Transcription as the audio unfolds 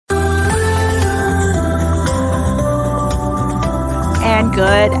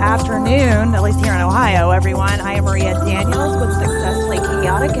Good afternoon, at least here in Ohio, everyone. I am Maria Daniels with Successfully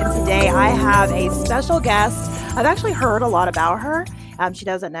Chaotic, and today I have a special guest. I've actually heard a lot about her. She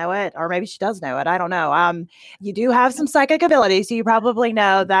doesn't know it, or maybe she does know it. I don't know. You do have some psychic abilities, so you probably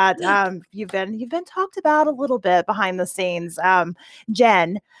know that you've been talked about a little bit behind the scenes.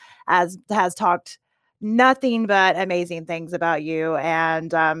 Jen has talked nothing but amazing things about you,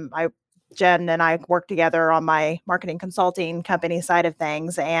 and Jen and I work together on my marketing consulting company side of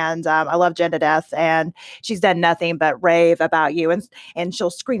things. And I love Jen to death. And she's done nothing but rave about you. And she'll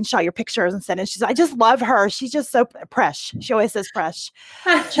screenshot your pictures and send it. I just love her. She's just so fresh. She always says fresh.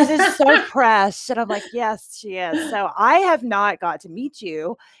 She's just so fresh. And I'm like, yes, she is. So I have not got to meet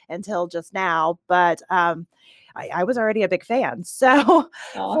you until just now, but I was already a big fan. So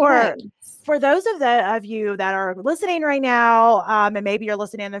for those of you that are listening right now, and maybe you're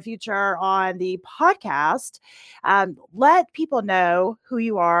listening in the future on the podcast, let people know who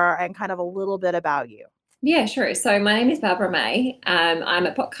you are and kind of a little bit about you. Yeah, sure. So my name is Barbara May. I'm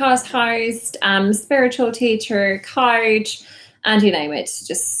a podcast host, spiritual teacher, coach, and you name it.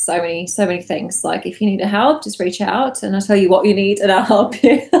 Just so many things. Like if you need help, just reach out and I'll tell you what you need and I'll help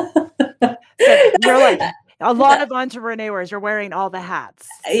you. So you're like a lot of entrepreneurs, you're wearing all the hats.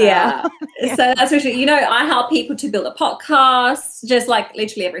 So. Yeah. So that's actually, I help people to build a podcast, just like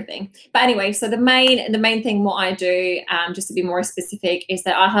literally everything. But anyway, so the main thing what I do, just to be more specific, is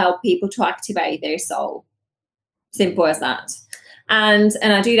that I help people to activate their soul. Simple as that. And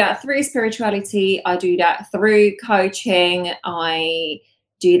I do that through spirituality. I do that through coaching. I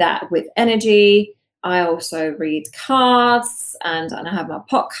do that with energy. I also read cards and I have my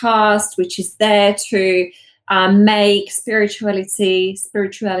podcast, which is there to make spirituality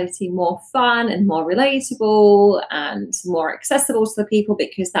more fun and more relatable and more accessible to the people,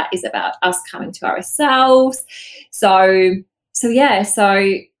 because that is about us coming to ourselves. So oh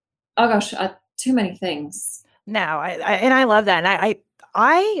gosh, too many things. No, I love that. And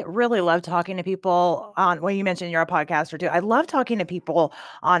I really love talking to people on, well, you mentioned you're a podcaster too. I love talking to people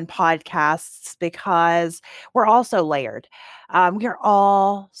on podcasts because we're all so layered. We're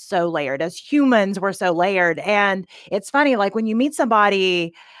all so layered. As humans, we're so layered. And it's funny, like when you meet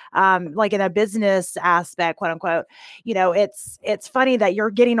somebody, like in a business aspect, quote unquote, it's funny that you're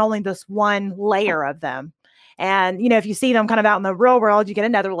getting only this one layer of them. And, if you see them kind of out in the real world, you get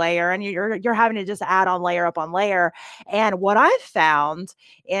another layer and you're having to just add on layer up on layer. And what I've found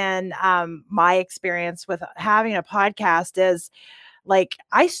in my experience with having a podcast is like,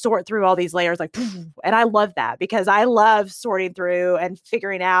 I sort through all these layers, like, and I love that because I love sorting through and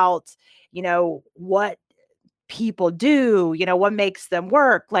figuring out, what people do, what makes them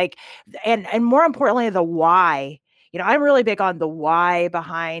work, like, and more importantly, the why. I'm really big on the why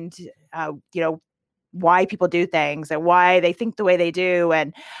behind, why people do things and why they think the way they do.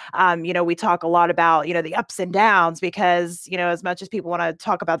 And, we talk a lot about, the ups and downs because, as much as people want to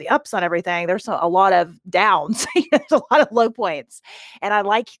talk about the ups on everything, there's a lot of downs, there's a lot of low points. And I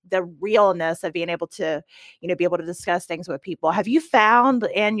like the realness of being able to, be able to discuss things with people. Have you found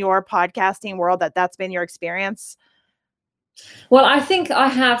in your podcasting world that that's been your experience? Well, I think I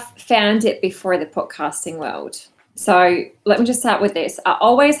have found it before the podcasting world. So let me just start with this. I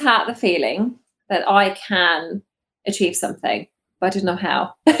always had the feeling that I can achieve something, but I didn't know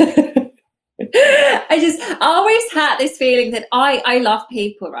how. I always had this feeling that I love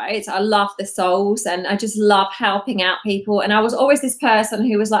people, right? I love the souls and I just love helping out people. And I was always this person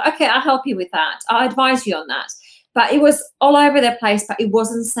who was like, okay, I'll help you with that. I'll advise you on that. But it was all over the place, but it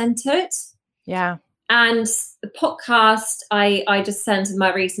wasn't centered. Yeah. And the podcast I just sent in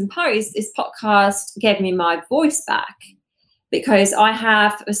my recent post, this podcast gave me my voice back. Because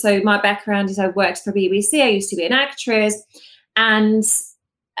my background is I worked for BBC. I used to be an actress, and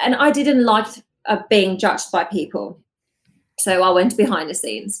I didn't like being judged by people. So I went behind the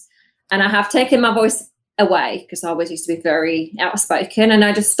scenes, and I have taken my voice away because I always used to be very outspoken, and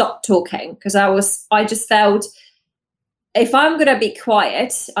I just stopped talking because I just felt if I'm going to be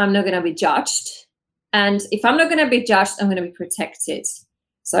quiet, I'm not going to be judged, and if I'm not going to be judged, I'm going to be protected.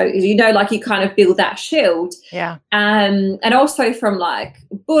 So, like you kind of build that shield. Yeah. And also from like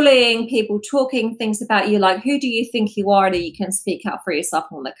bullying, people talking things about you, like, who do you think you are that you can speak out for yourself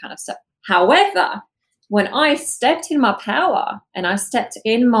and all that kind of stuff. However, when I stepped in my power and I stepped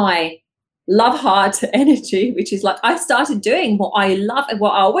in my love heart energy, which is like I started doing what I love and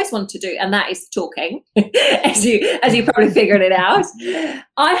what I always want to do, and that is talking, as you probably figured it out.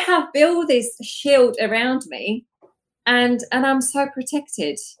 I have built this shield around me. And I'm so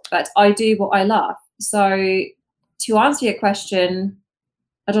protected, but I do what I love. So to answer your question,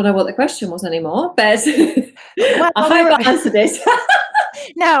 I don't know what the question was anymore, but I hope I answered it.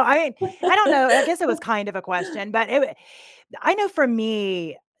 No, I mean, I don't know. I guess it was kind of a question, but I know for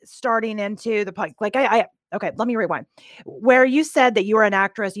me, starting into the like okay, let me rewind. Where you said that you were an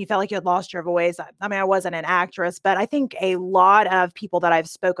actress, you felt like you had lost your voice. I mean, I wasn't an actress, but I think a lot of people that I've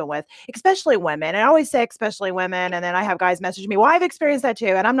spoken with, especially women, and I always say especially women, and then I have guys message me, well, I've experienced that too.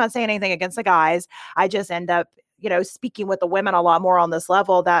 And I'm not saying anything against the guys. I just end up, speaking with the women a lot more on this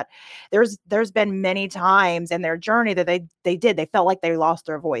level, that there's been many times in their journey that they felt like they lost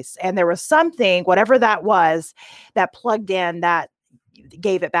their voice. And there was something, whatever that was, that plugged in that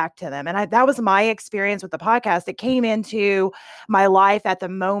gave it back to them. And that was my experience with the podcast. It came into my life at the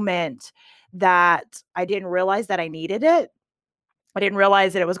moment that I didn't realize that I needed it. I didn't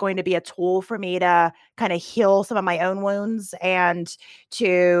realize that it was going to be a tool for me to kind of heal some of my own wounds and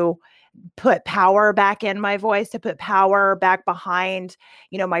to put power back in my voice, to put power back behind,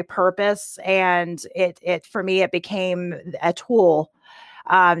 my purpose. And it for me, it became a tool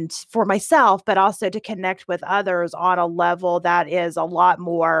for myself, but also to connect with others on a level that is a lot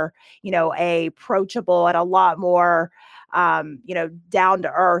more, approachable and a lot more, down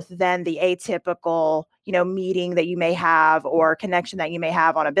to earth than the atypical, meeting that you may have or connection that you may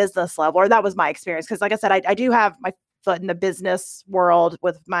have on a business level. Or that was my experience. Because like I said, I do have my foot in the business world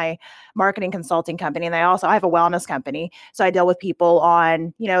with my marketing consulting company. And I have a wellness company. So I deal with people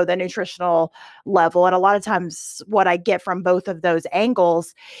on, the nutritional level. And a lot of times what I get from both of those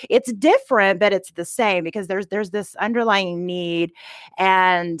angles, it's different, but it's the same, because there's this underlying need.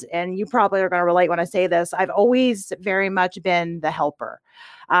 And you probably are going to relate when I say this. I've always very much been the helper.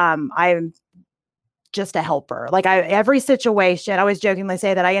 I'm just a helper. Like every situation, I always jokingly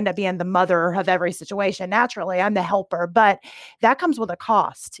say that I end up being the mother of every situation. Naturally, I'm the helper, but that comes with a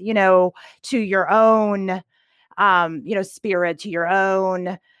cost, to your own, spirit, to your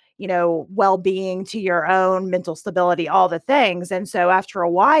own, well-being, to your own mental stability, all the things. And so after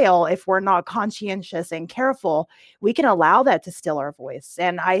a while, if we're not conscientious and careful, we can allow that to still our voice.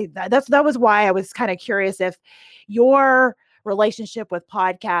 And that was why I was kind of curious if your relationship with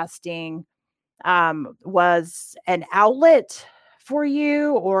podcasting was an outlet for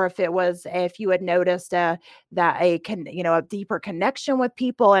you, or if you had noticed a deeper connection with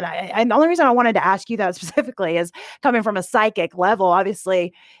people. And the only reason I wanted to ask you that specifically is coming from a psychic level,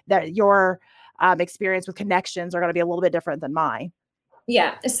 obviously, that your experience with connections are going to be a little bit different than mine.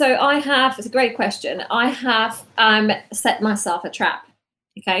 Yeah. So it's a great question. I have set myself a trap.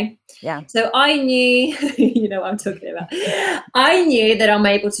 Okay. Yeah. So I knew, what I'm talking about. I knew that I'm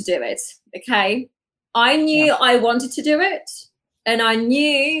able to do it. Okay. I knew I wanted to do it. And I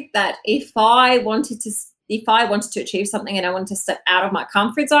knew that if I wanted to achieve something and I wanted to step out of my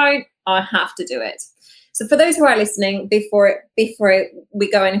comfort zone, I have to do it. So for those who are listening, before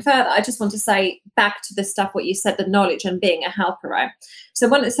we go any further, I just want to say back to the stuff what you said, the knowledge and being a helper, right? So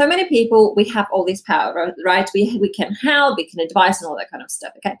many people, we have all this power, right? We can help, we can advise and all that kind of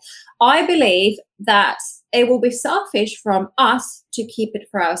stuff, okay? I believe that it will be selfish from us to keep it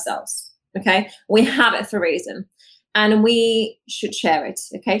for ourselves, okay? We have it for a reason and we should share it,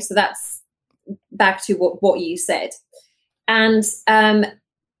 okay? So that's back to what you said. And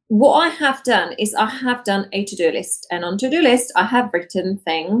what I have done is I have done a to-do list, and on to-do list, I have written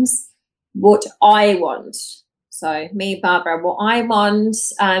things, what I want. So me, Barbara, what I want,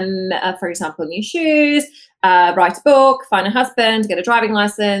 for example, new shoes, write a book, find a husband, get a driving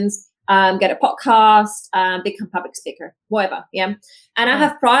license, get a podcast, become a public speaker, whatever, yeah. And I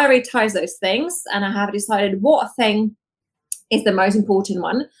have prioritized those things, and I have decided what thing is the most important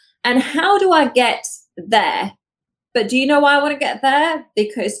one, and how do I get there? But do you know why I want to get there?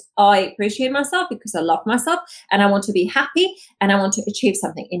 Because I appreciate myself, because I love myself, and I want to be happy, and I want to achieve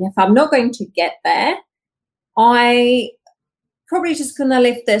something. And if I'm not going to get there, I probably just gonna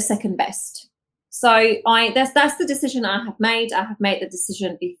live the second best. So that's the decision I have made. I have made the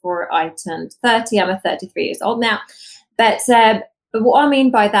decision before I turned 30. I'm 33 years old now. But what I mean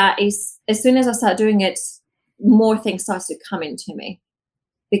by that is, as soon as I start doing it, more things start to come into me,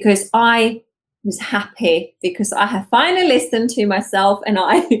 because I was happy, because I have finally listened to myself, and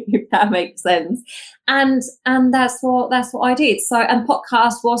if that makes sense, and that's what I did. So, and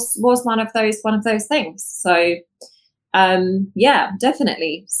podcast was one of those things. So, yeah,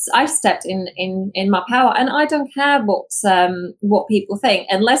 definitely, I stepped in my power, and I don't care what people think,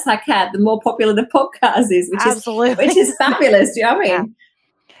 unless I care. The more popular the podcast is, which is fabulous. Do you know what I mean?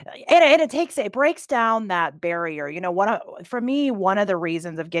 and it breaks down that barrier. For me, one of the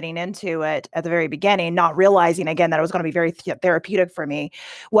reasons of getting into it at the very beginning, not realizing again that it was going to be very therapeutic for me,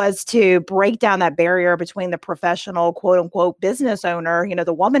 was to break down that barrier between the professional, quote unquote, business owner,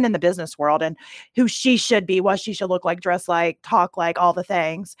 the woman in the business world, and who she should be, what she should look like, dress like, talk like, all the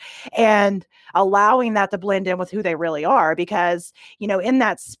things, and allowing that to blend in with who they really are. Because, in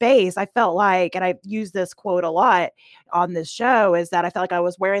that space, I felt like, and I use this quote a lot on this show, is that I felt like I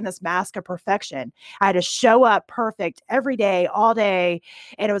was wearing this mask of perfection. I had to show up perfect every day, all day.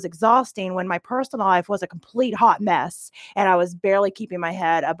 And it was exhausting when my personal life was a complete hot mess and I was barely keeping my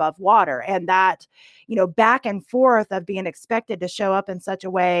head above water. And that, back and forth of being expected to show up in such a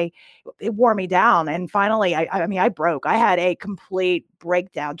way, it wore me down. And finally, I broke. I had a complete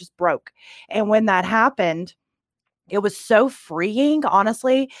breakdown, just broke. And when that happened, it was so freeing,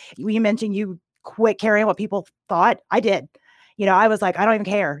 honestly. You mentioned you quit caring what people thought. I did. I was like, I don't even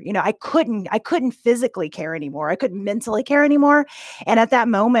care. I couldn't physically care anymore. I couldn't mentally care anymore. And at that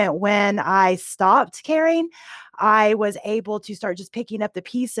moment when I stopped caring, I was able to start just picking up the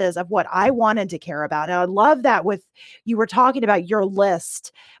pieces of what I wanted to care about. And I love that you were talking about your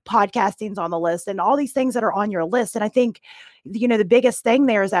list, podcasting's on the list, and all these things that are on your list. And I think, the biggest thing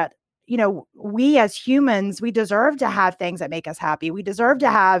there is that, we as humans, we deserve to have things that make us happy. We deserve to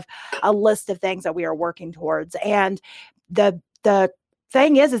have a list of things that we are working towards. And the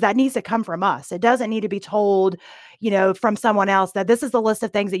thing is that needs to come from us. It doesn't need to be told, from someone else that this is the list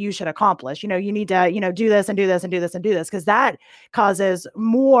of things that you should accomplish. You need to, do this and do this and do this and do this, because that causes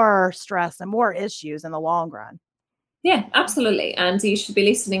more stress and more issues in the long run. Yeah, absolutely. And you should be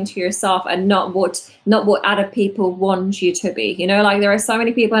listening to yourself and not what other people want you to be. Like there are so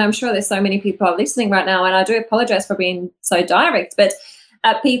many people, and I'm sure there's so many people listening right now, and I do apologize for being so direct, but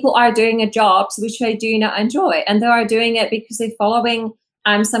people are doing a job which they do not enjoy, and they are doing it because they're following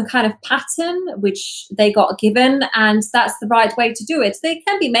some kind of pattern which they got given, and that's the right way to do it. They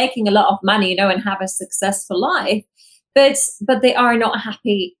can be making a lot of money, and have a successful life, but they are not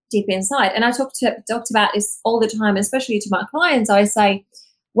happy deep inside. And I talked about this all the time, especially to my clients. I say,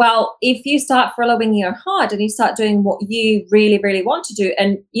 well, if you start following your heart and you start doing what you really, really want to do,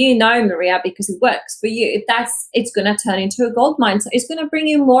 and Maria, because it works for you, it's going to turn into a gold mine. So it's going to bring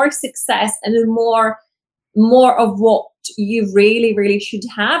you more success and more of what you really, really should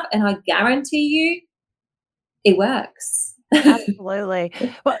have. And I guarantee you, it works. Absolutely.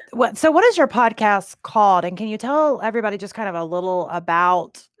 So what is your podcast called? And can you tell everybody just kind of a little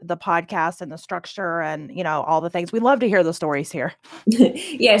about the podcast and the structure and, all the things? We love to hear the stories here.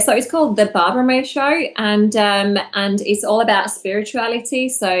 Yeah. So it's called The Barbara May Show, and it's all about spirituality.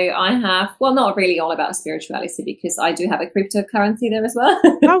 So I have, well, not really all about spirituality, because I do have a cryptocurrency there as well.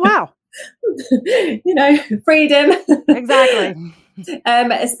 Oh, wow. Freedom. Exactly.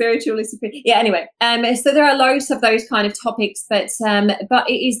 Spirituality. Yeah. Anyway, so there are loads of those kind of topics, but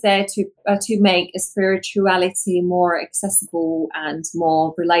it is there to make a spirituality more accessible and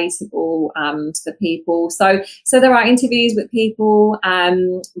more relatable to the people. So there are interviews with people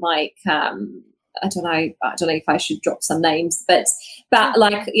like I don't know if I should drop some names, but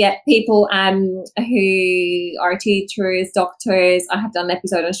people who are teachers, doctors. I have done an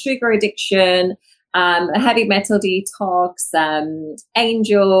episode on sugar addiction, heavy metal detox,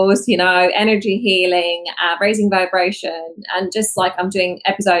 angels, energy healing, raising vibration, and just like I'm doing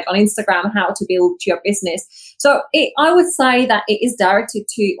episode on Instagram, how to build your business. So I would say that it is directed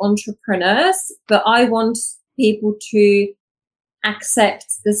to entrepreneurs, but I want people to accept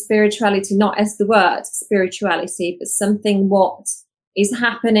the spirituality not as the word spirituality, but something what is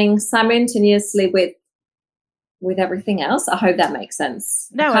happening simultaneously with everything else. I hope that makes sense.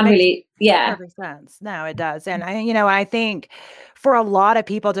 No, it makes perfect sense. No, it does. And I think for a lot of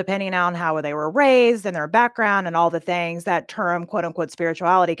people, depending on how they were raised and their background and all the things, that term, quote unquote,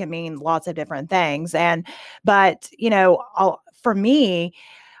 spirituality can mean lots of different things. But for me,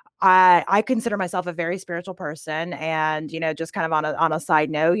 I consider myself a very spiritual person, and, just kind of on a side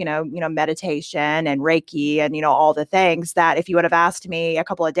note, meditation and Reiki and, all the things that if you would have asked me a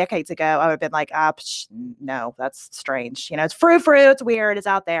couple of decades ago, I would have been like, no, that's strange. It's frou, it's weird, it's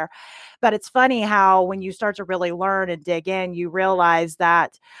out there. But it's funny how when you start to really learn and dig in, you realize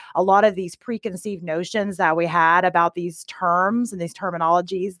that a lot of these preconceived notions that we had about these terms and these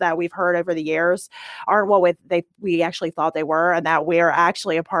terminologies that we've heard over the years aren't what we actually thought they were, and that we're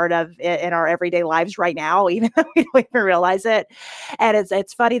actually a part of it in our everyday lives right now, even though we don't even realize it. And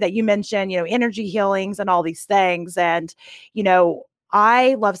it's funny that you mentioned, energy healings and all these things. And,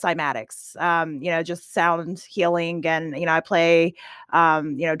 I love cymatics, just sound healing. And, I play,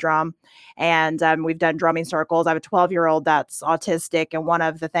 drum, and we've done drumming circles. I have a 12-year-old that's autistic. And one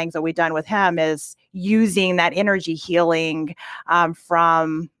of the things that we've done with him is using that energy healing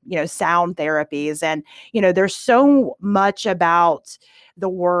from, sound therapies. And, there's so much about the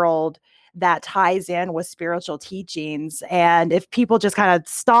world that ties in with spiritual teachings. And if people just kind of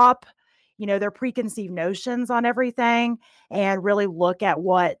stop, their preconceived notions on everything and really look at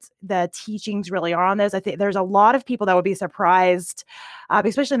what the teachings really are on this, I think there's a lot of people that would be surprised,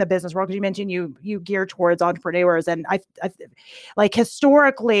 especially in the business world, because you mentioned you gear towards entrepreneurs. And I like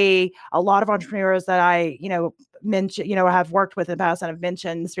historically, a lot of entrepreneurs that I, mention, have worked with in the past and have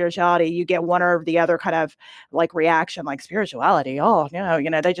mentioned spirituality, you get one or the other kind of like reaction, like spirituality. Oh,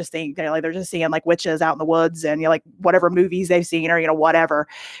 they just think they're just seeing like witches out in the woods and, like whatever movies they've seen or, whatever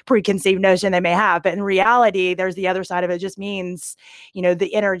preconceived notion they may have. But in reality, there's the other side of it. It just means,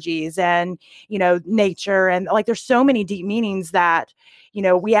 the energies and, nature. And like, there's so many deep meanings that,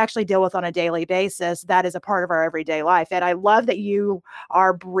 we actually deal with on a daily basis. That is a part of our everyday life. And I love that you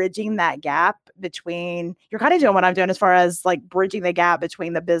are bridging that gap between, you're kind of doing what I'm doing as far as like bridging the gap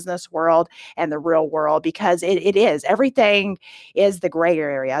between the business world and the real world, because it is, everything is the gray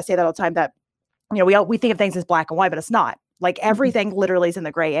area. I say that all the time, that, we think of things as black and white, but it's not. Like everything literally is in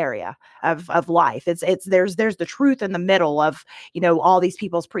the gray area of life. There's the truth in the middle of, all these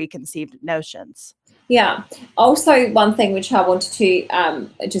people's preconceived notions. Yeah. Also, one thing which I wanted to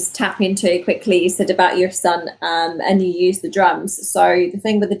just tap into quickly, you said about your son and you use the drums. So the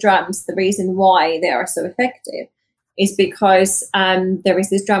thing with the drums, the reason why they are so effective is because there is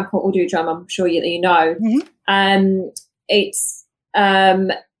this drum called Audio Drum. I'm sure you know. Mm-hmm. It's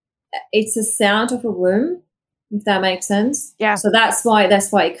a sound of a womb, if that makes sense. Yeah. So that's why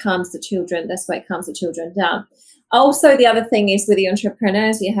it calms the children. That's why it calms the children down. Also, the other thing is with the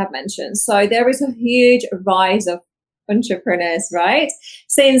entrepreneurs you have mentioned. So there is a huge rise of entrepreneurs, right?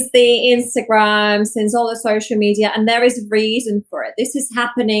 Since the Instagram, since all the social media, and there is reason for it. This is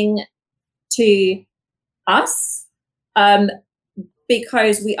happening to us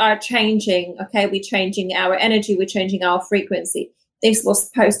because we are changing, okay? We're changing our energy, we're changing our frequency. This was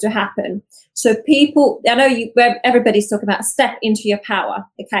supposed to happen. So people, I know everybody's talking about step into your power,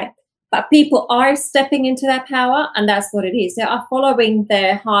 okay? But people are stepping into their power, and that's what it is. They are following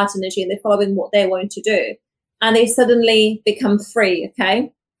their heart energy, and they're following what they want to do, and they suddenly become free.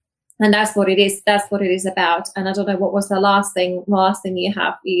 Okay, and that's what it is. That's what it is about. And I don't know what was the last thing you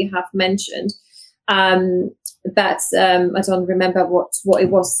have mentioned, but I don't remember what it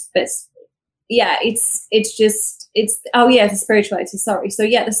was. But yeah, it's the spirituality. Sorry. So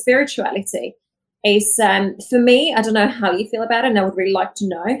yeah, the spirituality is for me, I don't know how you feel about it, and I would really like to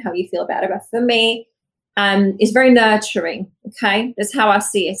know how you feel about it, but for me it's very nurturing. Okay, that's how I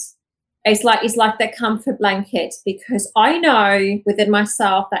see it. It's like that comfort blanket, because I know within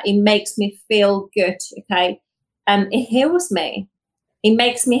myself that it makes me feel good. Okay, it heals me, it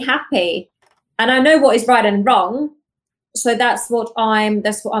makes me happy, and I know what is right and wrong. So that's what I'm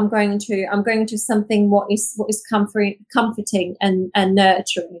going to something what is comforting and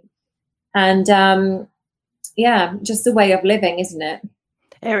nurturing. And just a way of living, isn't it?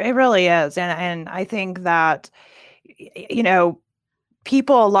 It really is. And I think that,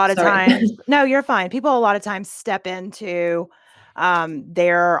 people a lot of times, no, you're fine. People a lot of times step into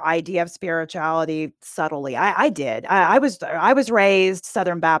their idea of spirituality subtly. I did. I was raised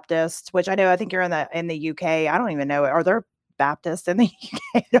Southern Baptist, which I think you're in the UK. I don't even know. Are there Baptists in the UK?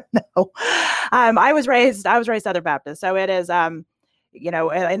 I don't know. I was raised Southern Baptist. So it is, in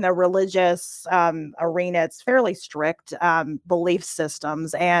the religious arena, it's fairly strict belief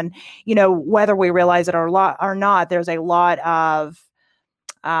systems. And, whether we realize it or not, there's a lot of,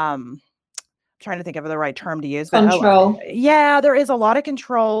 trying to think of the right term to use, but control. There is a lot of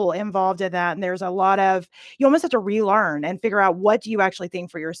control involved in that. And there's a lot of, you almost have to relearn and figure out what do you actually think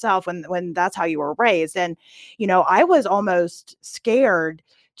for yourself when that's how you were raised. And, I was almost scared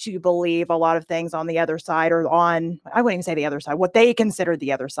to believe a lot of things on the other side, or on, I wouldn't even say the other side, what they considered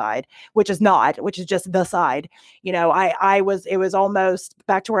the other side, which is just the side. It was almost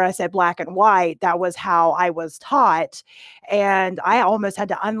back to where I said black and white. That was how I was taught. And I almost had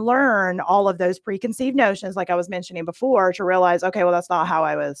to unlearn all of those preconceived notions, like I was mentioning before, to realize, okay, well, it's not how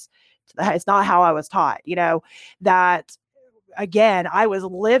I was taught, that again, I was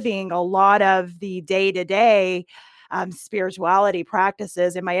living a lot of the day-to-day spirituality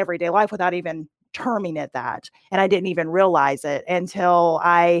practices in my everyday life without even terming it that. And I didn't even realize it until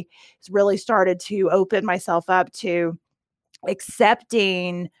I really started to open myself up to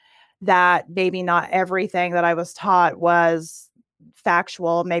accepting that maybe not everything that I was taught was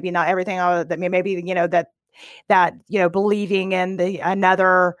factual, maybe not everything that maybe, believing in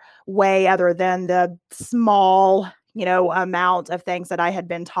another way other than the small, amount of things that I had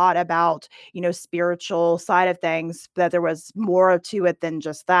been taught about, spiritual side of things, that there was more to it than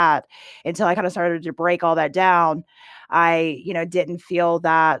just that. Until I kind of started to break all that down, I, didn't feel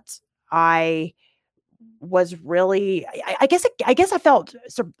that I was really, I guess I felt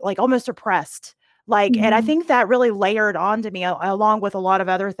like almost oppressed. Like, and I Mhm. think that really layered onto me along with a lot of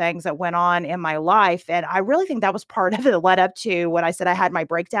other things that went on in my life. And I really think that was part of it that led up to when I said I had my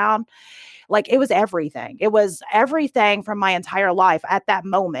breakdown. Like, it was everything. It was everything from my entire life at that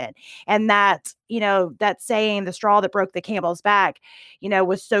moment. And that, that saying, the straw that broke the camel's back,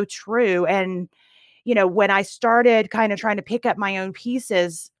 was so true. And, when I started kind of trying to pick up my own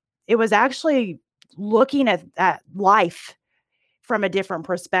pieces, it was actually looking at life from a different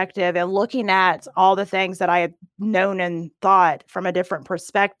perspective and looking at all the things that I had known and thought from a different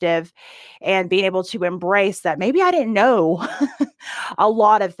perspective, and being able to embrace that maybe I didn't know a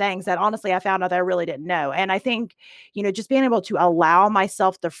lot of things that honestly I found out that I really didn't know. And I think, just being able to allow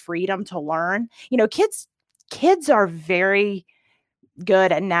myself the freedom to learn, kids are very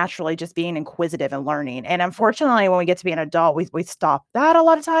good at naturally just being inquisitive and learning. And unfortunately, when we get to be an adult, we stop that a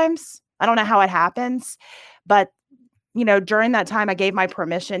lot of times. I don't know how it happens, but during that time, I gave my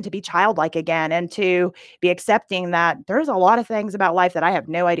permission to be childlike again and to be accepting that there's a lot of things about life that I have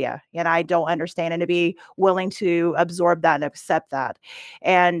no idea and I don't understand, and to be willing to absorb that and accept that.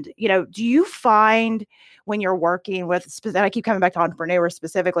 And, do you find when you're working with, and I keep coming back to entrepreneurs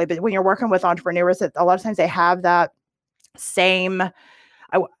specifically, but when you're working with entrepreneurs, that a lot of times they have that same,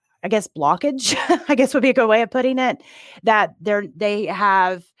 I guess, blockage, I guess would be a good way of putting it, that they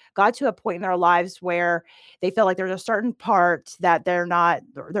have got to a point in their lives where they feel like there's a certain part that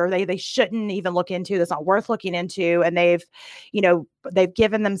they shouldn't even look into, that's not worth looking into. And they've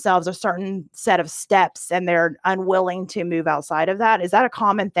given themselves a certain set of steps and they're unwilling to move outside of that. Is that a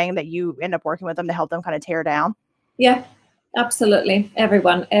common thing that you end up working with them to help them kind of tear down? Yeah, absolutely.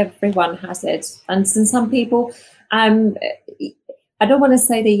 Everyone has it. And some people, I don't want to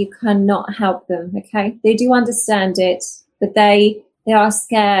say that you cannot help them. Okay. They do understand it, but they are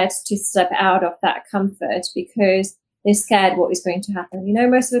scared to step out of that comfort because they're scared what is going to happen.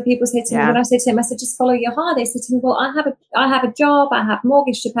 Most of the people say to me, when I say to them, I said, just follow your heart. They say to me, well, I have a job, I have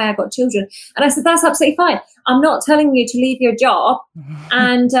mortgage to pay, I've got children. And I said, that's absolutely fine. I'm not telling you to leave your job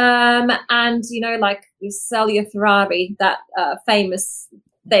and like sell your Ferrari, that famous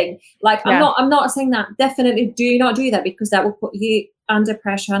thing. Like, yeah. I'm not saying that. Definitely do not do that, because that will put you under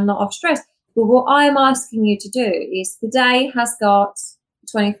pressure and not off stress. But what I'm asking you to do is, the day has got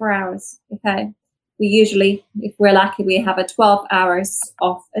 24 hours, okay? We usually, if we're lucky, we have a 12 hours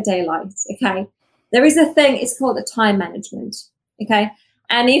of a daylight, okay? There is a thing, it's called the time management, okay?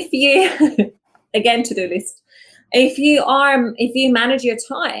 And if you, again, to-do list, if you manage your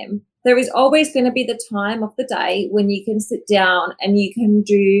time, there is always going to be the time of the day when you can sit down and you can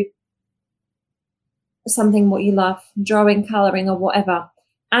do something what you love, drawing, coloring, or whatever.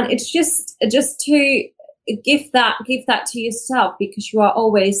 And it's just to give that to yourself, because you are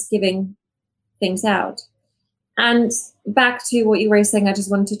always giving things out. And back to what you were saying, I just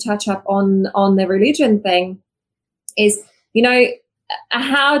wanted to touch up on the religion thing. Is,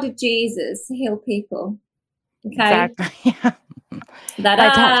 how did Jesus heal people? Okay. Exactly. Yeah.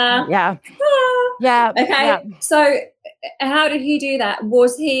 Yeah. Yeah. Okay. Yeah. So how did he do that?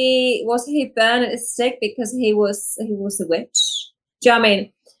 Was he burned at a stake because he was a witch? Do you know what I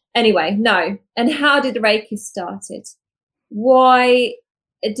mean? Anyway, no. And how did Reiki started? Why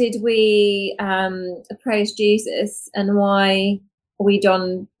did we praise Jesus, and why we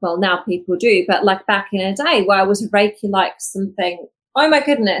don't? Well, now people do, but like back in a day, why was Reiki like something? Oh my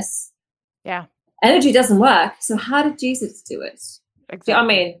goodness! Yeah, energy doesn't work. So how did Jesus do it? Exactly. Do you know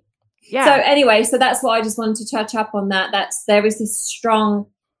what I mean? Yeah. So anyway, so that's why I just wanted to touch up on that. There is this strong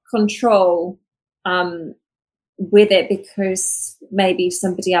control with it, because maybe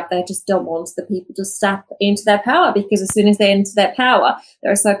somebody up there just don't want the people to step into their power, because as soon as they enter their power,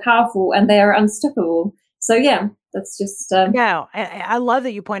 they're so powerful and they are unstoppable. So yeah, that's just no, I love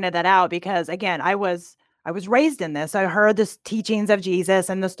that you pointed that out, because again, I was raised in this. I heard the teachings of Jesus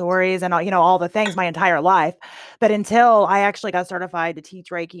and the stories and all the things my entire life, but until I actually got certified to teach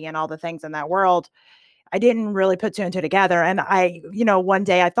Reiki and all the things in that world, I didn't really put two and two together. And I, one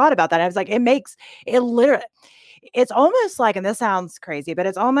day I thought about that. I was like, it's almost like, and this sounds crazy, but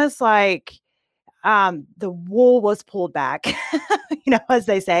it's almost like the wool was pulled back, as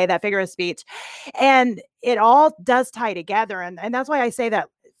they say, that figure of speech. And it all does tie together. And that's why I say that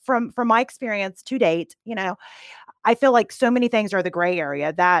from my experience to date, I feel like so many things are the gray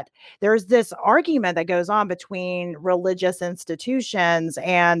area, that there's this argument that goes on between religious institutions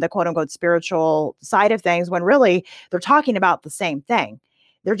and the quote unquote spiritual side of things, when really they're talking about the same thing.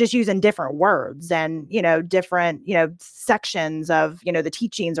 They're just using different words and, different, sections of, the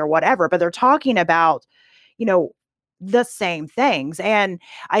teachings or whatever, but they're talking about, you know, the same things. And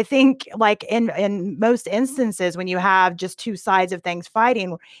I think, like, in most instances, when you have just two sides of things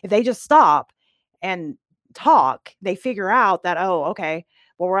fighting, if they just stop and talk, they figure out that, oh, okay,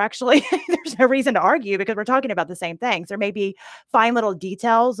 well, we're actually there's no reason to argue because we're talking about the same things. There may be fine little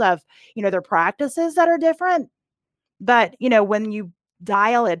details of, their practices that are different, but when you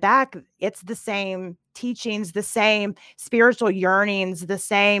dial it back, it's the same teachings, the same spiritual yearnings, the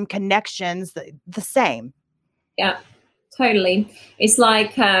same connections, the same. Yeah, totally. It's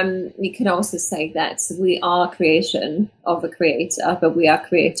like, you can also say that we are creation of a creator, but we are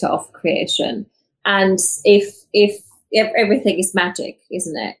creator of creation. And if everything is magic,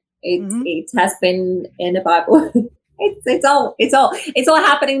 isn't it? It has been in the Bible. It's all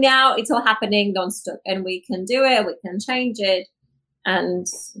happening now. It's all happening nonstop, and we can do it. We can change it, and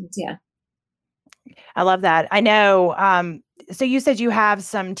yeah. I love that. I know. So you said you have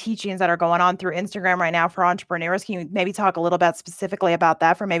some teachings that are going on through Instagram right now for entrepreneurs. Can you maybe talk a little bit specifically about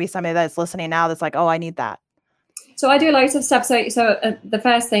that for maybe somebody that's listening now that's like, oh, I need that? So I do loads of stuff. So the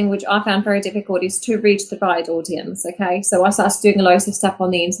first thing, which I found very difficult, is to reach the right audience. Okay, so I started doing loads of stuff on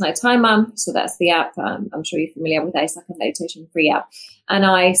the Insight Timer. So that's the app. I'm sure you're familiar with that. It's like a meditation free app, and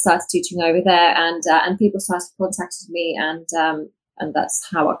I started teaching over there, and people started contacting me, and that's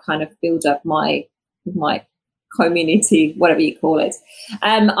how I kind of build up my community, whatever you call it.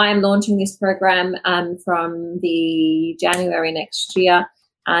 I am launching this program from the January next year.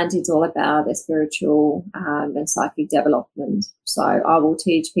 And it's all about their spiritual and psychic development. So I will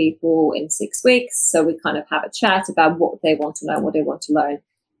teach people in 6 weeks. So we kind of have a chat about what they want to know, what they want to learn.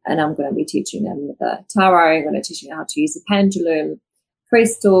 And I'm going to be teaching them the tarot. I'm going to teach them how to use the pendulum,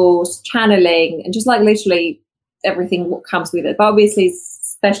 crystals, channeling, and just like literally everything what comes with it. But obviously it's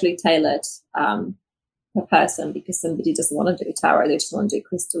specially tailored per person, because somebody doesn't want to do tarot. They just want to do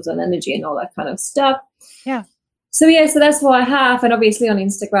crystals and energy and all that kind of stuff. Yeah. So so that's what I have. And obviously on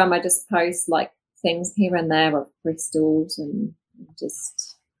Instagram, I just post like things here and there of crystals and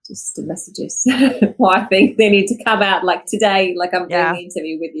just the messages. Well, I think they need to come out like today, like I'm doing the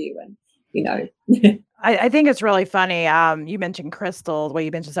interview with you, and I think it's really funny. You mentioned crystals. Well,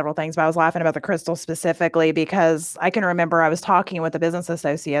 you mentioned several things, but I was laughing about the crystal specifically because I can remember I was talking with the business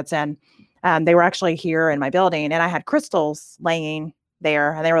associates, and they were actually here in my building, and I had crystals laying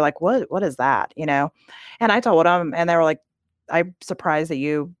there, and they were like, what is that? And I told them, and they were like, I'm surprised that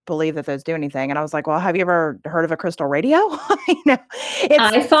you believe that those do anything. And I was like, well, have you ever heard of a crystal radio?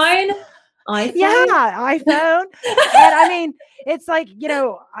 iPhone. Yeah, iPhone. And I mean, it's like,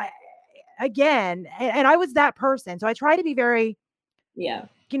 again, and I was that person. So I try to be very,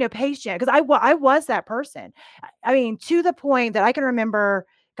 patient, because I was that person. I mean, to the point that I can remember,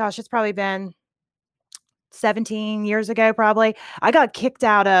 gosh, it's probably been 17 years ago, probably, I got kicked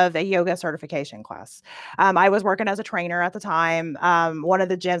out of a yoga certification class. I was working as a trainer at the time. One of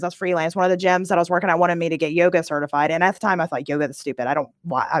the gyms, I was freelance. One of the gyms that I was working at wanted me to get yoga certified. And at the time I thought, yoga is stupid.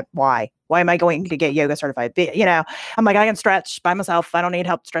 Why am I going to get yoga certified? I'm like, I can stretch by myself. I don't need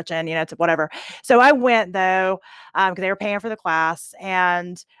help stretching, it's whatever. So I went though, because they were paying for the class,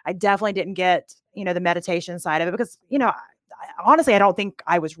 and I definitely didn't get, the meditation side of it because, honestly, I don't think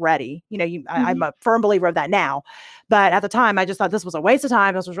I was ready. I'm a firm believer of that now. But at the time, I just thought this was a waste of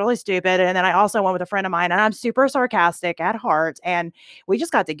time. This was really stupid. And then I also went with a friend of mine, and I'm super sarcastic at heart. And we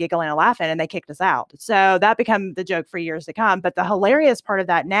just got to giggling and laughing, and they kicked us out. So that became the joke for years to come. But the hilarious part of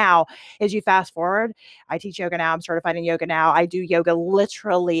that now is you fast forward. I teach yoga now. I'm certified in yoga now. I do yoga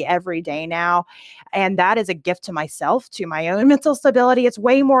literally every day now. And that is a gift to myself, to my own mental stability. It's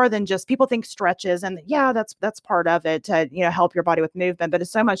way more than just, people think stretches, and that's part of it to, help your body with movement, but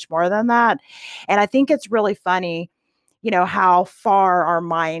it's so much more than that. And I think it's really funny, how far our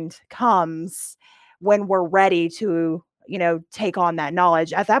mind comes when we're ready to, take on that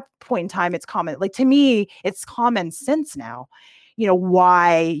knowledge. At that point in time, it's common. Like, to me, it's common sense now,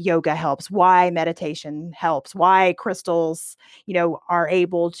 why yoga helps, why meditation helps, why crystals, are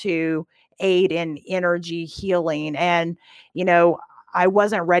able to aid in energy healing. And, I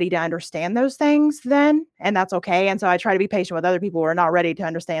wasn't ready to understand those things then, and that's okay. And so I try to be patient with other people who are not ready to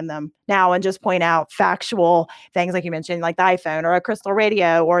understand them now, and just point out factual things like you mentioned, like the iPhone or a crystal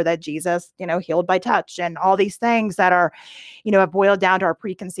radio, or that Jesus, healed by touch, and all these things that are, have boiled down to our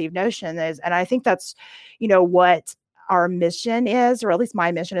preconceived notions. And I think that's, what our mission is, or at least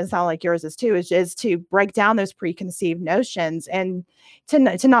my mission, it sounds like yours is too, is to break down those preconceived notions and to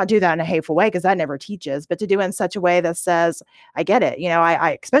not do that in a hateful way, because that never teaches, but to do it in such a way that says, I get it.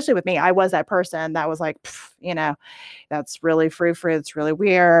 I especially with me, I was that person that was like, that's really frou-frou. It's really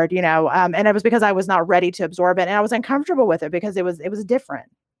weird, and it was because I was not ready to absorb it. And I was uncomfortable with it because it was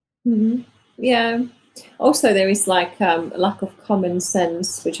different. Mm-hmm. Yeah. Also, there is like lack of common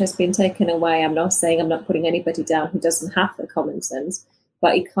sense, which has been taken away. I'm not saying I'm not putting anybody down who doesn't have the common sense,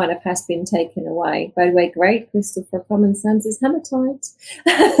 but it kind of has been taken away. By the way, great, Crystal, for common sense is hematite.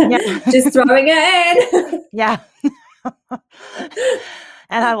 Yeah. Just throwing it in. Yeah.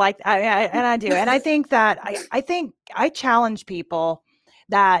 And I do. And I think that I think I challenge people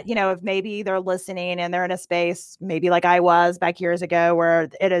that, if maybe they're listening and they're in a space, maybe like I was back years ago, where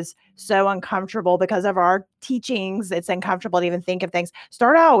it is so uncomfortable because of our teachings. It's uncomfortable to even think of things.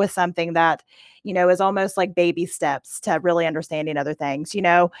 Start out with something that, is almost like baby steps to really understanding other things.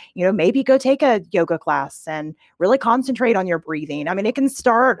 Maybe go take a yoga class and really concentrate on your breathing. I mean, it can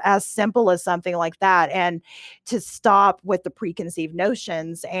start as simple as something like that, and to stop with the preconceived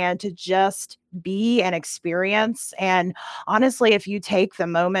notions and to just be and experience. And honestly, if you take the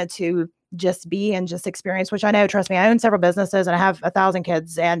moment to just be and just experience, which I know, trust me, I own several businesses and I have 1,000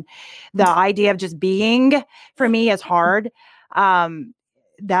 kids, and the idea of just being for me is hard.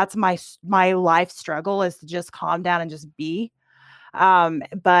 That's my life struggle, is to just calm down and just be.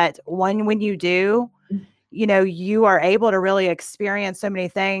 But when you do, you are able to really experience so many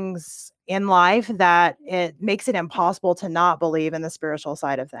things in life that it makes it impossible to not believe in the spiritual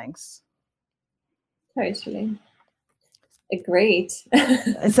side of things. Totally. Agreed.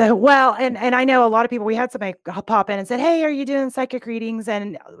 So, well, and I know a lot of people, we had somebody pop in and said, hey, are you doing psychic readings?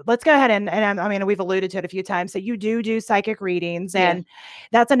 And let's go ahead and I mean, we've alluded to it a few times. So you do psychic readings. And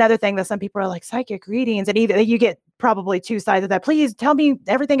that's another thing that some people are like, psychic readings. And either you get probably two sides of that. Please tell me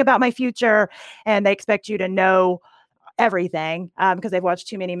everything about my future. And they expect you to know everything because they've watched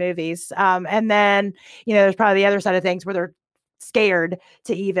too many movies. And then, there's probably the other side of things where they're scared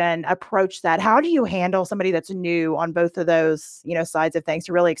to even approach that. How do you handle somebody that's new on both of those, sides of things,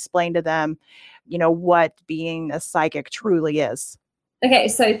 to really explain to them, what being a psychic truly is? Okay,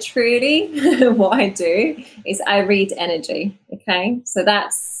 so truly what I do is I read energy. Okay, so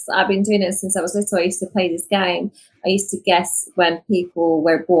I've been doing it since I was little. I used to play this game. I used to guess when people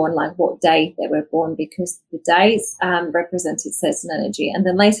were born, like what day they were born, because the days represented certain energy. And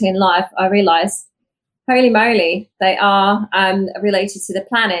then later in life, I realized, holy moly, they are related to the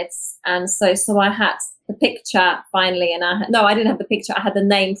planets. And so I had the picture finally, and I didn't have the picture. I had the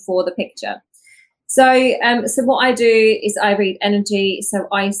name for the picture. So what I do is I read energy. So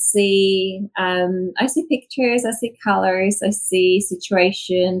I see pictures, I see colors, I see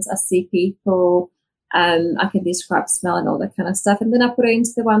situations, I see people. I can describe smell and all that kind of stuff, and then I put it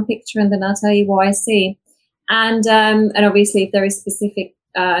into the one picture, and then I'll tell you what I see. And obviously, if there is specific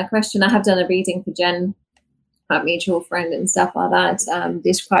question, I have done a reading for Jen, a mutual friend, and stuff like that.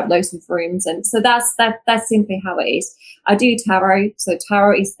 Describe loads of rooms, and so that's simply how it is. I do tarot, so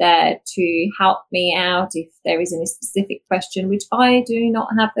tarot is there to help me out if there is any specific question which I do not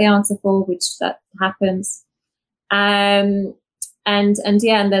have the answer for, which that happens. And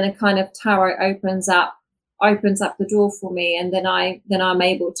then a kind of tarot opens up the door for me, and then I'm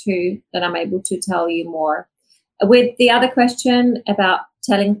able to tell you more. With the other question about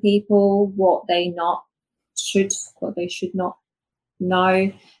telling people what they should not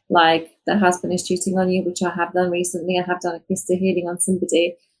know, like the husband is cheating on you, which I have done recently. I have done a crystal healing on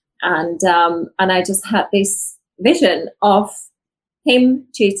somebody, and I just had this vision of him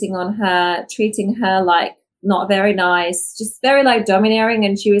cheating on her, treating her like not very nice, just very like domineering,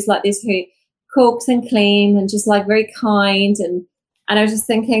 and she was like this who cooks and cleans and just like very kind, and I was just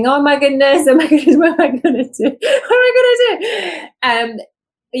thinking, oh my goodness, what am I gonna do?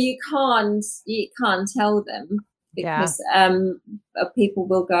 You can't tell them, because people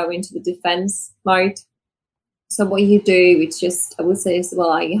will go into the defense mode. So what you do, it's just, I would say, is,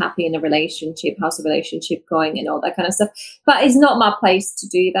 well, are you happy in a relationship? How's the relationship going, and all that kind of stuff. But it's not my place to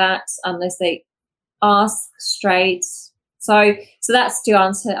do that unless they ask straight. So that's to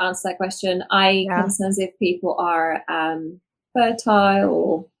answer that question. I concerns if people are fertile,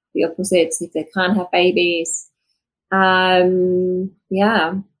 or the opposite, if they can't have babies.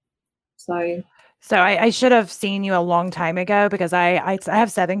 So I should have seen you a long time ago, because I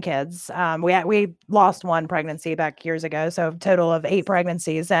have 7 kids. We lost one pregnancy back years ago, so a total of 8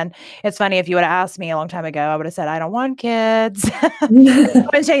 pregnancies. And it's funny, if you would have asked me a long time ago, I would have said I don't want kids. I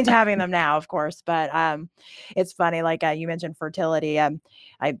wouldn't change having them now, of course. But it's funny, like you mentioned fertility. I've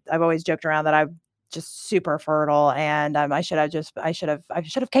always joked around that just super fertile. And I should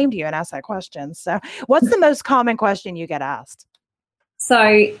have came to you and asked that question. So what's the most common question you get asked?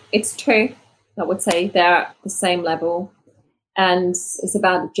 So it's two. I would say they're at the same level, and it's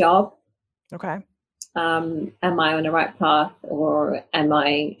about the job. Okay. Am I on the right path, or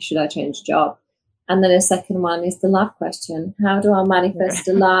should I change job? And then the second one is the love question. How do I manifest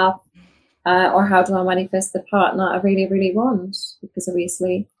the love, or how do I manifest the partner I really, really want? Because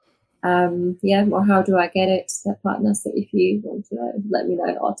obviously, or how do I get it, that partner? So if you want to know, let me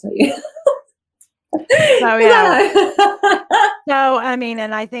know, I'll tell you. So yeah. So I mean,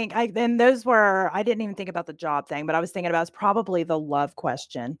 and I think I didn't even think about the job thing, but I was thinking about it's probably the love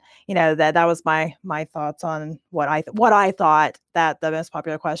question. That was my thoughts on what I thought that the most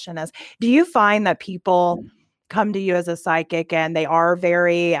popular question is. Do you find that people come to you as a psychic and they are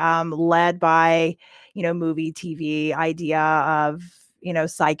very led by, movie, TV idea of,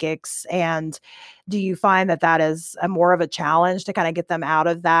 psychics? And do you find that is a more of a challenge to kind of get them out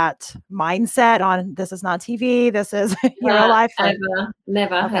of that mindset on this is not TV, this is real life?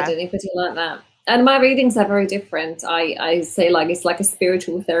 Never had anybody like that. And my readings are very different. I say like it's like a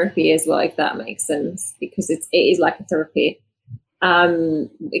spiritual therapy as well, if that makes sense, because it is like a therapy.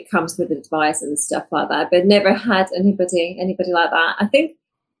 It comes with advice and stuff like that, but never had anybody like that. I think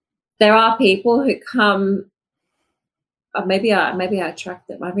there are people who come, maybe I attract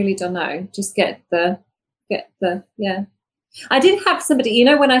them. I really don't know. Just get the yeah. I did have somebody,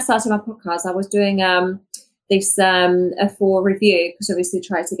 when I started my podcast, I was doing this for review, because obviously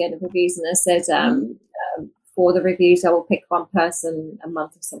try to get the reviews, and I said for the reviews I will pick one person a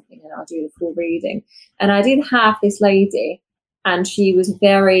month or something and I'll do the full reading. And I did have this lady, and she was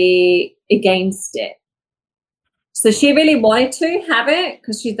very against it. So she really wanted to have it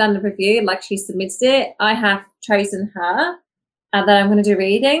because she's done the review, like she submitted it. I have chosen her, and then I'm going to do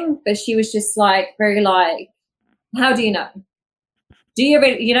reading. But she was just like very like, how do you know? Do you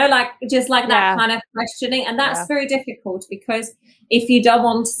really, like just like that kind of questioning? And that's very difficult, because if you don't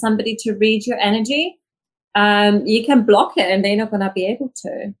want somebody to read your energy, you can block it and they're not going to be able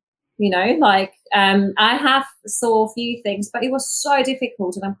to. I have saw a few things, but it was so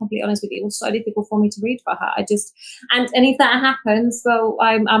difficult, and I'm completely honest with you, it was so difficult for me to read for her. And if that happens, well,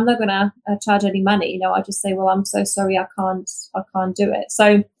 I'm not gonna charge any money. I just say, well, I'm so sorry, I can't do it.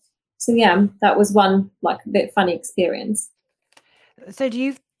 So yeah, that was one like a bit funny experience. So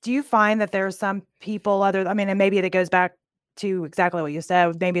do you find that there are some people and maybe it goes back to exactly what you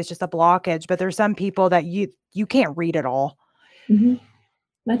said, maybe it's just a blockage, but there's some people that you can't read at all. Mm-hmm.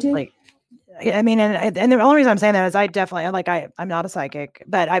 I do. Like, I mean, and the only reason I'm saying that is I definitely I'm not a psychic,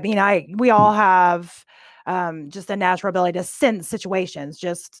 but I mean, we all have just a natural ability to sense situations,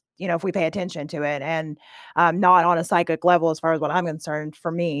 just, if we pay attention to it, and not on a psychic level as far as what I'm concerned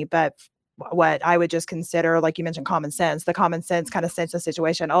for me, but what I would just consider, like you mentioned, common sense. The common sense kind of sense a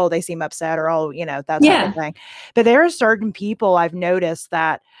situation. Oh, they seem upset, or, that type of thing. But there are certain people I've noticed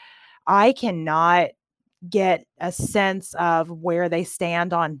that I cannot get a sense of where they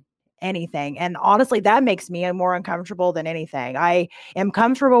stand on anything. And honestly, that makes me more uncomfortable than anything. I am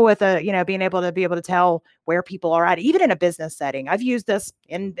comfortable with being able to tell where people are at, even in a business setting. I've used this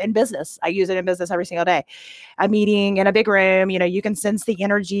in business. I use it in business every single day. A meeting in a big room, you can sense the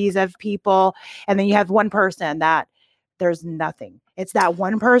energies of people. And then you have one person that there's nothing. It's that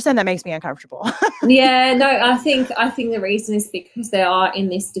one person that makes me uncomfortable. Yeah, no, I think the reason is because they are in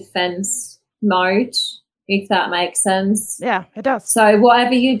this defense mode, if that makes sense. Yeah, it does. So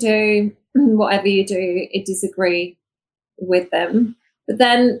whatever you do, it disagree with them. But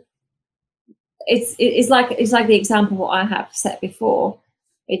then it's like the example what I have said before.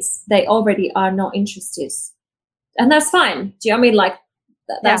 It's they already are not interested, and that's fine. Do you know what I mean? Like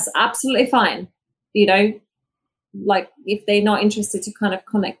that's absolutely fine. Like if they're not interested to kind of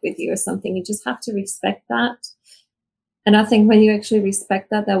connect with you or something, you just have to respect that. And I think when you actually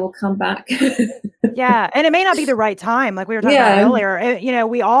respect that, they will come back. Yeah. And it may not be the right time. Like we were talking about earlier,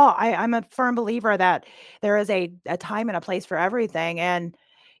 I'm a firm believer that there is a time and a place for everything. And,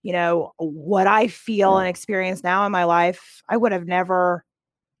 what I feel and experience now in my life, I would have never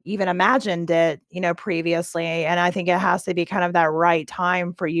even imagined it, previously. And I think it has to be kind of that right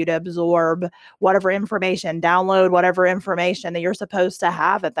time for you to absorb whatever information, download whatever information that you're supposed to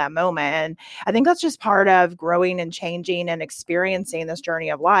have at that moment. And I think that's just part of growing and changing and experiencing this journey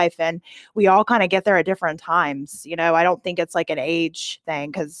of life. And we all kind of get there at different times. I don't think it's like an age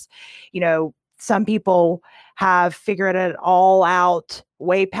thing, because, some people have figured it all out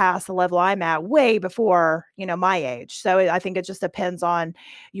way past the level I'm at, way before, my age. So I think it just depends on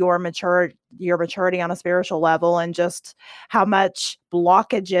your maturity on a spiritual level, and just how much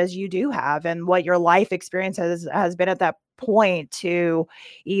blockages you do have, and what your life experience has been at that point to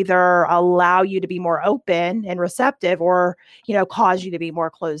either allow you to be more open and receptive, or cause you to be more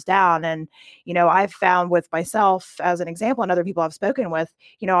closed down. And I've found with myself as an example, and other people I've spoken with,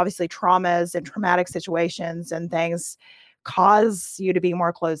 obviously traumas and traumatic situations and things cause you to be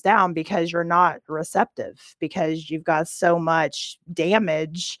more closed down, because you're not receptive, because you've got so much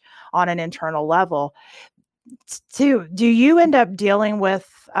damage on an internal level. Do you end up dealing with,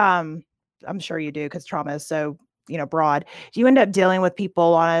 I'm sure you do, because trauma is so broad. Do you end up dealing with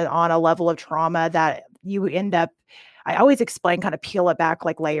people on a level of trauma that you end up, I always explain, kind of peel it back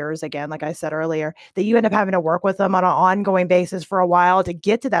like layers again, like I said earlier, that you end up having to work with them on an ongoing basis for a while to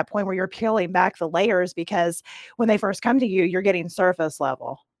get to that point where you're peeling back the layers, because when they first come to you, you're getting surface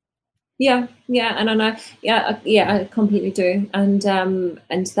level. Yeah, and I know, I completely do, and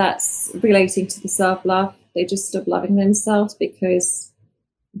that's relating to the self-love. They just stop loving themselves because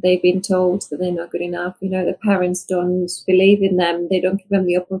they've been told that they're not good enough. The parents don't believe in them. They don't give them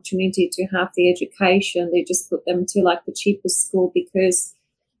the opportunity to have the education. They just put them to like the cheapest school because,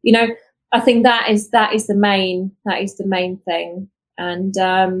 I think that is the main thing. And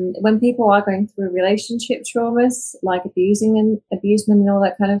when people are going through relationship traumas, like abusement and all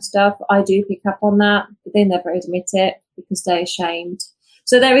that kind of stuff, I do pick up on that, but they never admit it because they're ashamed.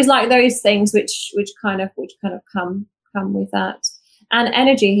 So there is like those things which kind of come with that. And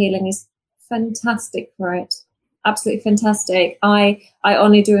energy healing is fantastic for it. Absolutely fantastic. I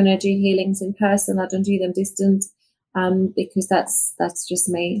only do energy healings in person. I don't do them distant, because that's just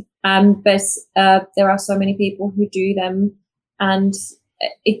me. But there are so many people who do them, and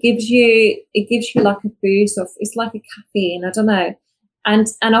it gives you like a boost of, it's like a caffeine. I don't know.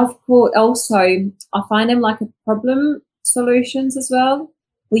 And of course, also I find them like a problem solutions as well.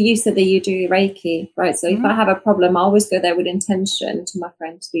 Well, you said that you do Reiki, right? So if I have a problem, I always go there with intention to my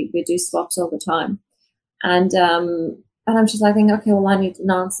friends. We do swaps all the time. And I'm just like, thinking, okay, well, I need an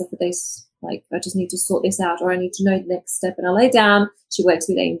answer for this. Like, I just need to sort this out, or I need to know the next step. And I lay down. She works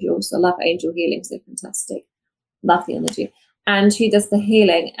with angels. I love angel healings. They're fantastic. Love the energy. And she does the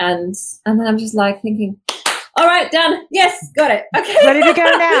healing. And then I'm just like thinking, all right, done. Yes, got it. Okay. Ready to go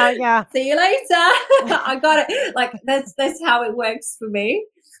now. Yeah. See you later. I got it. Like, that's how it works for me.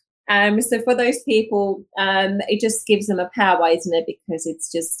 So for those people, it just gives them a power, isn't it? Because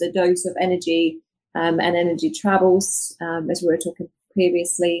it's just a dose of energy, and energy travels, as we were talking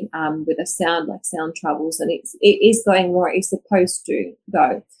previously, with a sound, like sound travels, and it is going where it's supposed to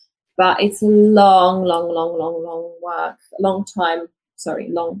go. But it's a long work, long-term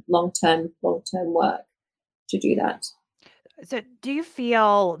work to do that. So do you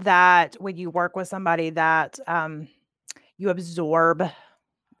feel that when you work with somebody that you absorb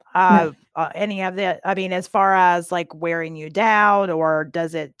any of the, I mean, as far as like wearing you down, or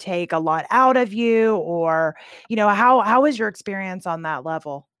does it take a lot out of you, or, how is your experience on that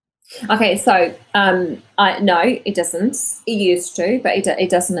level? Okay, so no, it doesn't. It used to, but it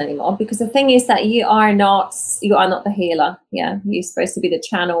doesn't anymore, because the thing is that you are not the healer. Yeah, you're supposed to be the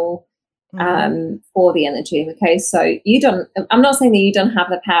channel for the energy. Okay, so you don't. I'm not saying that you don't have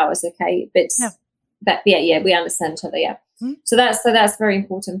the powers. Okay, but we understand each other. Yeah. So that's a very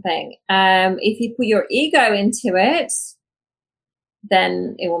important thing. If you put your ego into it,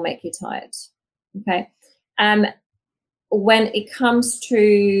 then it will make you tired. Okay. When it comes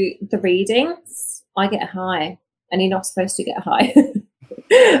to the readings, I get a high, and you're not supposed to get a high.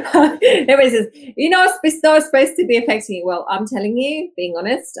 Everybody says, you're not supposed to be affecting you. Well, I'm telling you, being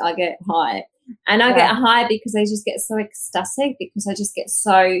honest, I get high. And I get a high because I just get so ecstatic, because I just get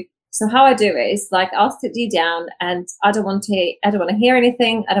so how I do it is like, I'll sit you down, and I don't want to hear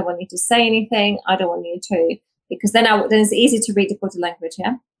anything. I don't want you to say anything. I don't want you to, because then it's easy to read the body language,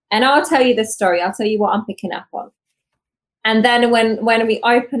 yeah? And I'll tell you the story. I'll tell you what I'm picking up on. And then when we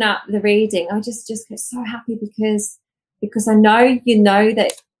open up the reading, I just get so happy because I know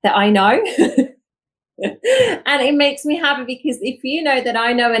that I know. And it makes me happy, because if you know that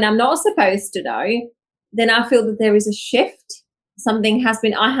I know and I'm not supposed to know, then I feel that there is a shift.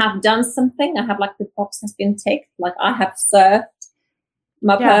 I have done something. I have, like, the box has been ticked. Like, I have served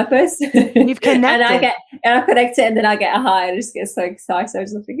my purpose. You've connected. and I connect it, and then I get a high, and I just get so excited. I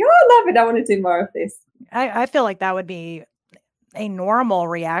just think, I love it. I want to do more of this. I feel like that would be a normal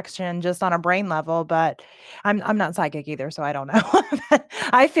reaction just on a brain level, but I'm not psychic either, so I don't know.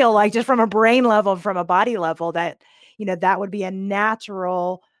 I feel like just from a brain level, from a body level, that that would be a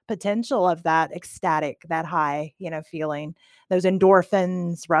natural potential of that ecstatic, that high, feeling, those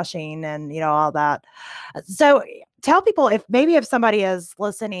endorphins rushing and, all that. So tell people, if somebody is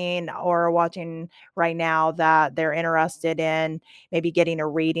listening or watching right now that they're interested in maybe getting a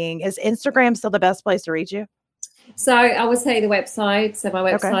reading, is Instagram still the best place to reach you? So I would say the website. So my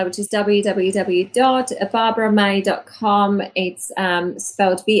website, which is www.barbaramay.com. It's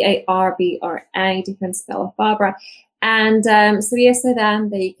spelled Barbra, different spell of Barbara. And so then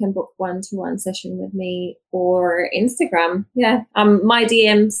there you can book one-to-one session with me, or Instagram. Yeah, my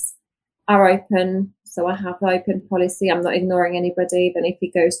DMs are open. So I have the open policy. I'm not ignoring anybody, even if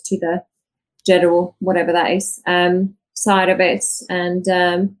it goes to the general, whatever that is, side of it. And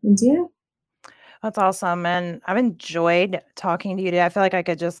yeah. That's awesome. And I've enjoyed talking to you today. I feel like I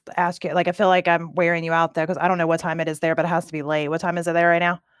could just ask you, I feel like I'm wearing you out there because I don't know what time it is there, but it has to be late. What time is it there right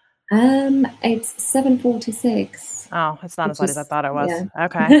now? It's 7:46. Oh, it's not as late as I thought it was. Yeah.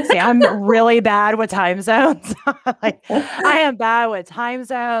 Okay. See, I'm really bad with time zones. I am bad with time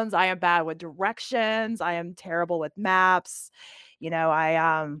zones. I am bad with directions. I am terrible with maps.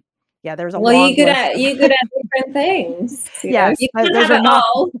 There's a long you good at different things. Yes, you can have it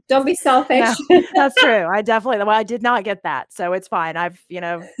all. Don't be selfish. No, that's true. I did not get that, so it's fine. I've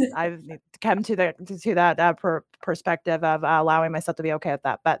come to that perspective of allowing myself to be okay with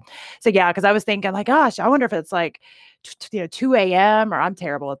that. But so because I was thinking gosh, I wonder if it's 2 a.m. or I'm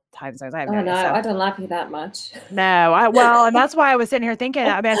terrible with time zones. I don't love you that much. No, and that's why I was sitting here thinking.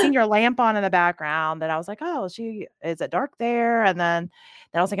 I mean, I seen your lamp on in the background, and I was like, oh, is it dark there? And then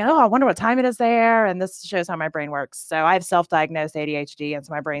I was thinking, oh, I wonder what time it is there. And this shows how my brain works. So I have self-diagnosed ADHD, and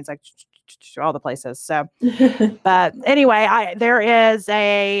so my brain's all the places. So, but anyway, there is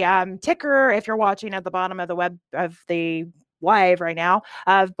a ticker if you're watching at the bottom of the web of the live right now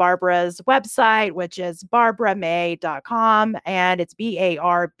of Barbara's website, which is barbaramay.com, and it's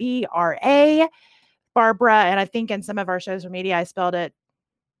BARBRA, Barbara. And I think in some of our social media, I spelled it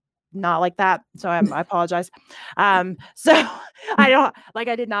not like that. So I apologize. So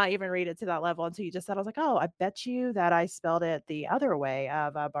I did not even read it to that level until you just said, I was like, oh, I bet you that I spelled it the other way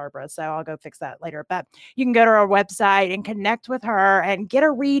of Barbara. So I'll go fix that later. But you can go to our website and connect with her and get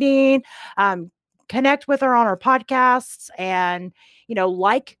a reading, connect with her on her podcasts, and,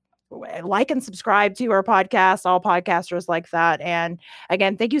 like and subscribe to our podcast. All podcasters like that. And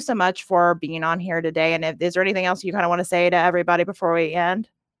again, thank you so much for being on here today. And is there anything else you kind of want to say to everybody before we end?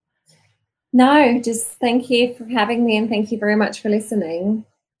 No, just thank you for having me, and thank you very much for listening.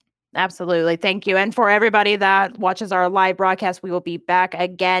 Absolutely. Thank you. And for everybody that watches our live broadcast, we will be back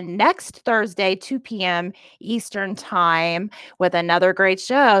again next Thursday, 2 p.m. Eastern time with another great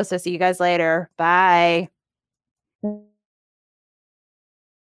show. So see you guys later. Bye.